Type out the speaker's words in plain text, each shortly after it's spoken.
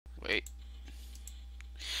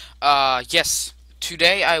Yes.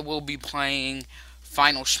 Today I will be playing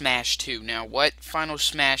Final Smash 2. Now, what Final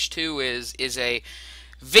Smash 2 is a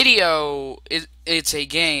it's a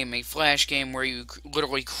game, a flash game where you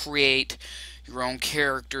literally create your own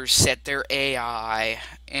characters, set their AI,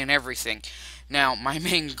 and everything. Now, my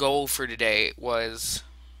main goal for today was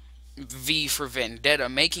V for Vendetta,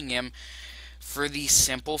 making him for the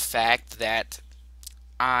simple fact that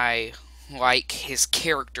I like his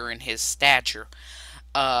character and his stature.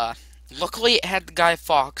 Uh, Luckily it had the Guy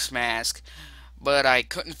Fawkes mask, but I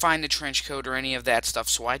couldn't find the trench coat or any of that stuff,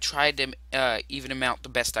 so I tried to even him out the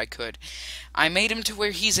best I could. I made him to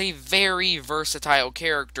where he's a very versatile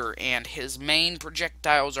character, and his main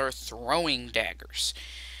projectiles are throwing daggers.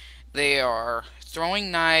 They are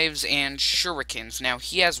throwing knives and shurikens. Now,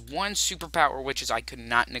 he has one superpower, which is I could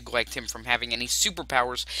not neglect him from having any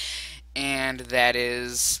superpowers, and that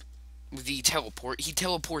is the teleport. He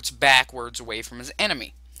teleports backwards away from his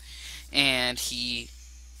enemy, and he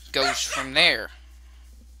goes from there.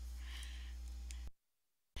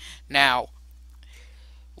 Now,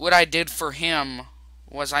 what I did for him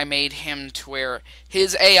was I made him to where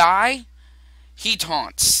his AI, he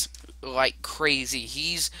taunts like crazy.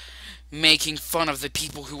 He's making fun of the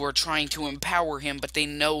people who are trying to empower him, but they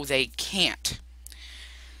know they can't.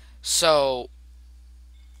 So,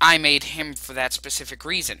 I made him for that specific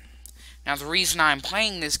reason. Now, the reason I'm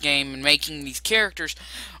playing this game and making these characters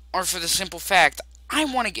are for the simple fact I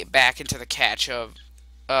want to get back into the catch of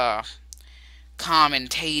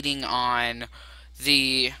commentating on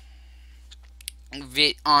the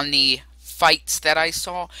fights that I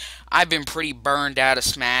saw. I've been pretty burned out of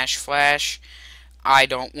Smash Flash. I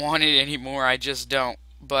don't want it anymore. I just don't.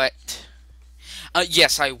 But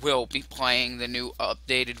yes, I will be playing the new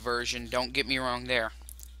updated version. Don't get me wrong there.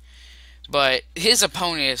 But his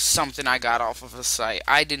opponent is something I got off of a site.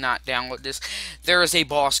 I did not download this. There is a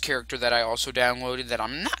boss character that I also downloaded that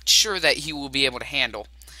I'm not sure that he will be able to handle.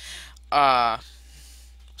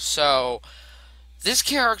 So this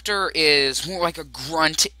character is more like a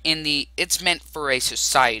grunt in the... It's meant for a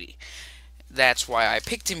society. That's why I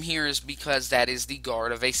picked him here, is because that is the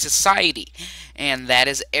guard of a society. And that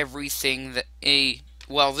is everything that a...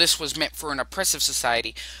 Well, this was meant for an oppressive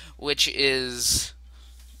society, which is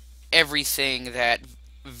everything that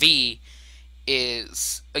V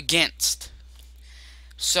is against.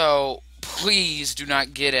 So, please do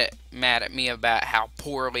not get mad at me about how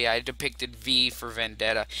poorly I depicted V for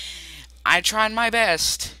Vendetta. I tried my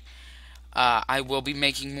best. I will be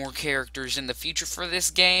making more characters in the future for this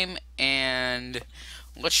game, and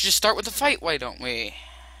let's just start with the fight, why don't we?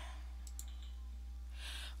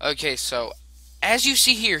 Okay, so, as you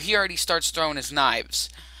see here, he already starts throwing his knives.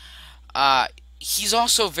 He's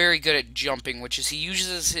also very good at jumping, which is he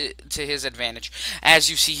uses it to his advantage. As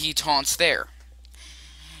you see, he taunts there.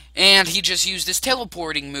 And he just used this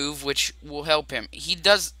teleporting move, which will help him. He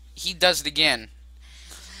does it again.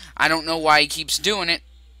 I don't know why he keeps doing it,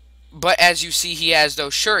 but as you see, he has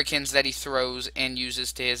those shurikens that he throws and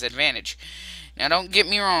uses to his advantage. Now, don't get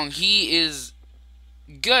me wrong, he is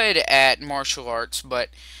good at martial arts, but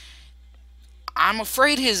I'm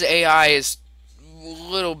afraid his AI is a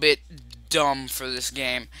little bit dumb for this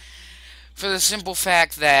game, for the simple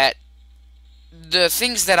fact that the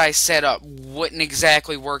things that I set up wouldn't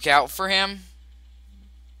exactly work out for him.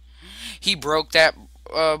 He broke that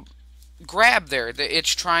grab there.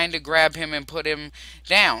 It's trying to grab him and put him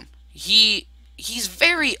down. He's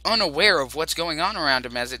very unaware of what's going on around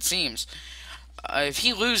him, as it seems. If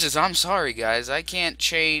he loses, I'm sorry, guys. I can't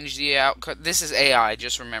change the outcome. This is AI,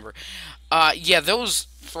 just remember. Yeah, those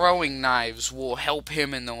throwing knives will help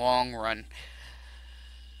him in the long run,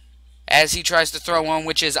 as he tries to throw one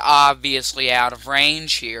which is obviously out of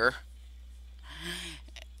range here.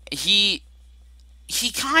 He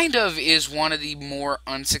kind of is one of the more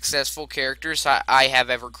unsuccessful characters I have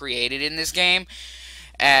ever created in this game,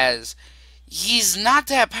 as he's not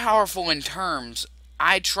that powerful in terms.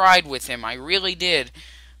 I tried with him, I really did,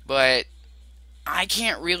 but I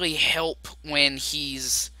can't really help when he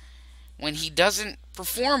doesn't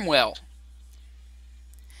perform well.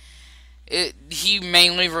 He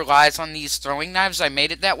mainly relies on these throwing knives. I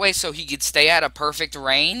made it that way so he could stay at a perfect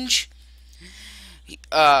range.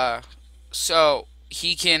 So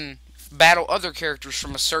he can battle other characters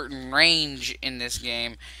from a certain range in this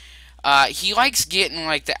game. He likes getting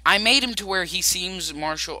like that. I made him to where he seems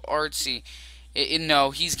martial artsy.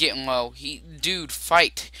 No, he's getting low. Dude,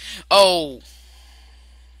 fight. Oh.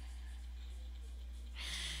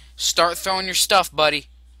 Start throwing your stuff, buddy.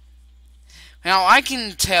 Now, I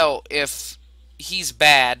can tell if he's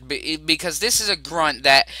bad, because this is a grunt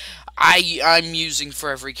that I'm using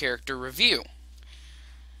for every character review.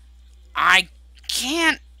 I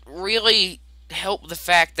can't really help the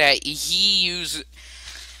fact that he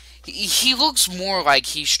looks more like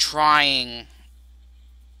he's trying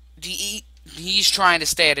to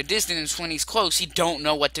stay at a distance. When he's close, he don't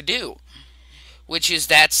know what to do.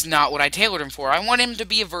 That's not what I tailored him for. I want him to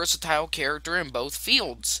be a versatile character in both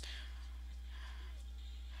fields.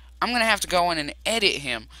 I'm going to have to go in and edit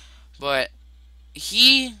him. But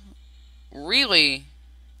he really...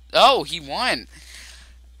 Oh, he won.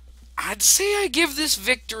 I'd say I give this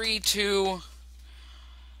victory to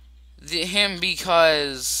him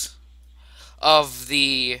because of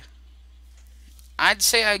the... I'd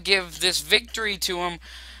say I give this victory to him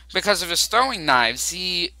because of his throwing knives.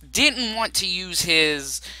 He didn't want to use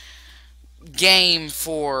his game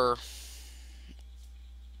for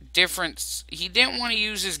different... He didn't want to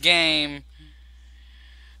use his game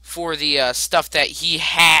for the stuff that he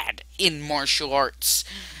had in martial arts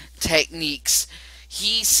techniques.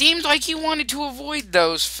 He seemed like he wanted to avoid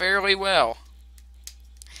those fairly well.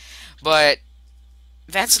 But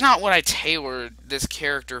that's not what I tailored this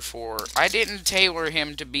character for. I didn't tailor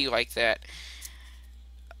him to be like that.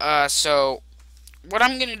 So, what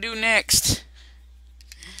I'm going to do next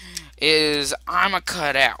is I'm going to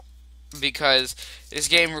cut out. Because this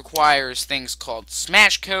game requires things called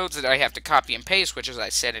smash codes that I have to copy and paste, which is I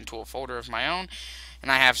set into a folder of my own.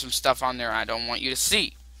 And I have some stuff on there I don't want you to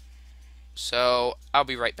see. So, I'll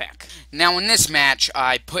be right back. Now, in this match,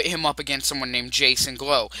 I put him up against someone named Jason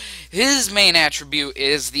Glow. His main attribute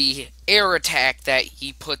is the air attack that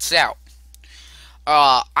he puts out.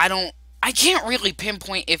 I can't really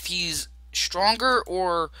pinpoint if he's stronger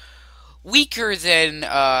or weaker than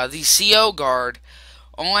the CO guard.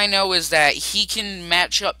 All I know is that he can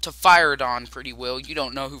match up to Firedon pretty well. You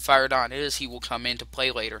don't know who Firedon is. He will come into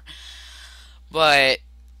play later. But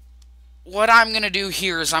what I'm going to do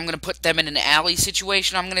here is I'm going to put them in an alley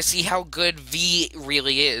situation. I'm going to see how good V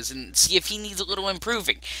really is and see if he needs a little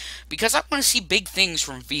improving. Because I want to see big things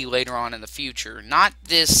from V later on in the future. Not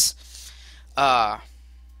this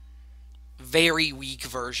very weak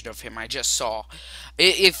version of him I just saw.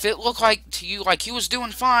 If it looked like to you like he was doing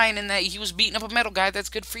fine and that he was beating up a metal guy, that's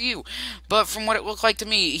good for you. But from what it looked like to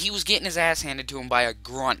me, he was getting his ass handed to him by a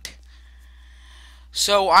grunt.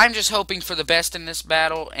 So I'm just hoping for the best in this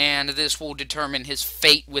battle, and this will determine his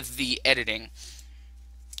fate with the editing.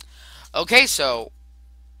 Okay, so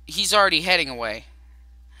he's already heading away.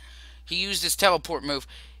 He used his teleport move.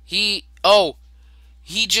 He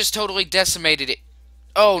just totally decimated it.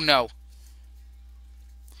 Oh no.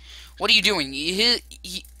 What are you doing?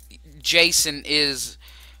 Jason is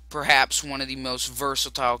perhaps one of the most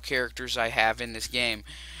versatile characters I have in this game.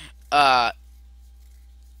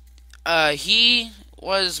 He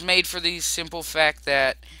was made for the simple fact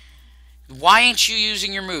that why ain't you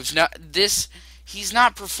using your moves? No, he's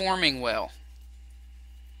not performing well.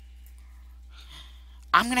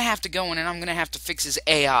 I'm gonna have to go in and I'm gonna have to fix his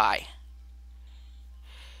AI.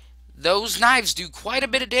 Those knives do quite a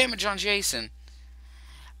bit of damage on Jason.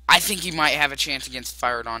 I think he might have a chance against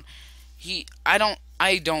Firedon. I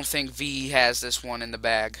don't think V has this one in the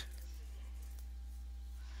bag.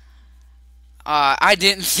 I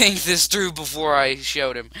didn't think this through before I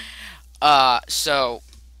showed him. So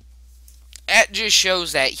that just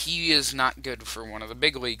shows that he is not good for one of the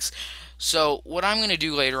big leagues. So what I'm going to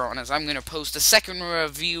do later on is I'm going to post a second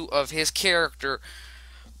review of his character,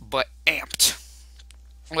 but amped.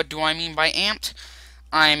 What do I mean by amped?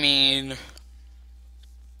 I mean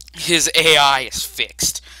his AI is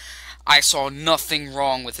fixed. I saw nothing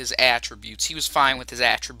wrong with his attributes. He was fine with his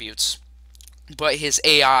attributes. But his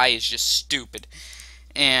AI is just stupid.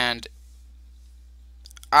 And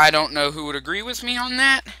I don't know who would agree with me on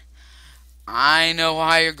that. I know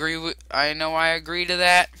I agree to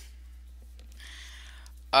that.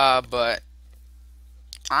 But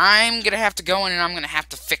I'm going to have to go in and I'm going to have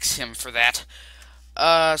to fix him for that.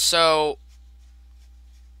 So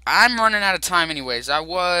I'm running out of time anyways. I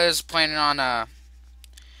was planning on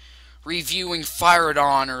reviewing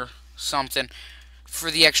Firedon or something for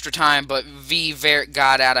the extra time, but V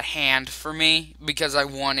got out of hand for me because I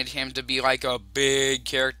wanted him to be like a big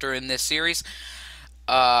character in this series.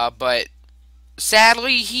 But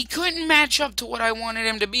sadly, he couldn't match up to what I wanted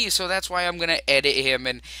him to be, so that's why I'm going to edit him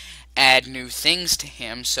and add new things to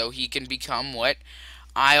him so he can become what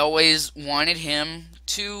I always wanted him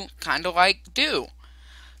to kind of like do.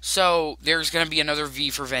 So there's going to be another V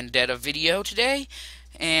for Vendetta video today,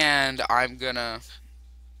 and I'm going to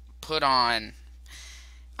put him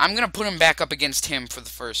back up against him for the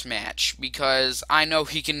first match, because I know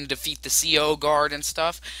he can defeat the CO guard and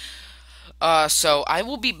stuff. So I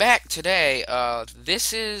will be back today.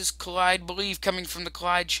 This is Collide Believe coming from the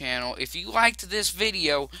Collide channel. If you liked this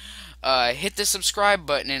video, hit the subscribe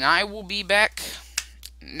button, and I will be back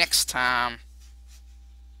next time.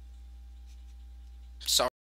 Sorry.